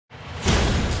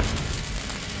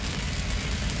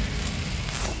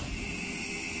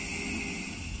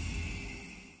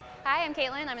Hi, I'm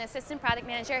Caitlin. I'm an assistant product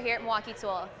manager here at Milwaukee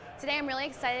Tool. Today I'm really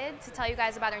excited to tell you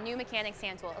guys about our new mechanics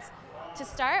hand tools. To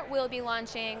start, we'll be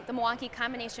launching the Milwaukee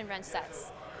combination wrench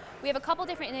sets. We have a couple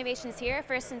different innovations here.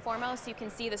 First and foremost, you can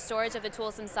see the storage of the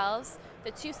tools themselves. The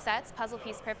two sets puzzle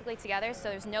piece perfectly together, so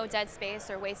there's no dead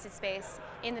space or wasted space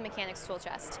in the mechanics tool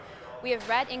chest. We have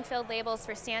red ink-filled labels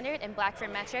for standard and black for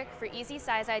metric for easy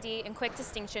size ID and quick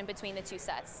distinction between the two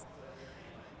sets.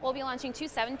 We'll be launching two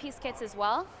 7-piece kits as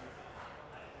well.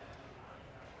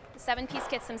 The 7-piece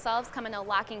kits themselves come in a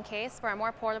locking case for our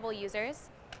more portable users.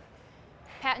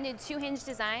 Patented 2-hinge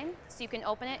design, so you can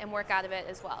open it and work out of it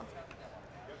as well.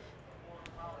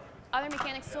 Other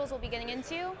mechanics tools we'll be getting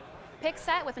into: pick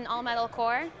set with an all-metal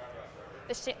core.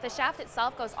 The shaft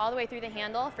itself goes all the way through the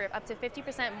handle for up to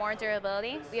 50% more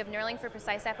durability. We have knurling for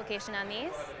precise application on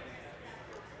these.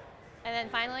 And then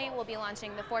finally, we'll be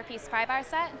launching the 4-piece pry bar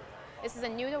set. This is a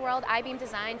new-to-world I-beam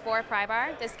design for a pry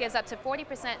bar. This gives up to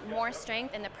 40% more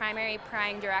strength in the primary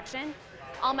prying direction.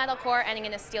 All-metal core ending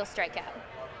in a steel strike cap.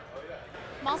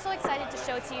 I'm also excited to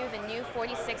show to you the new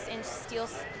 46-inch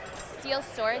steel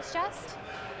storage chest.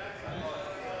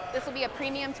 This will be a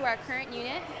premium to our current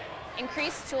unit.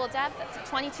 Increased tool depth up to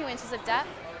 22 inches of depth.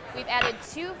 We've added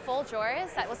 2 full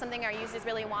drawers. That was something our users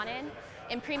really wanted.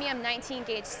 In premium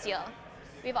 19-gauge steel.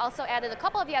 We've also added a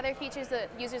couple of the other features that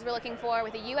users were looking for,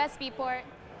 with a USB port,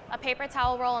 a paper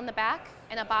towel roll in the back,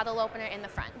 and a bottle opener in the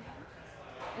front.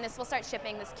 And this will start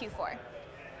shipping this Q4.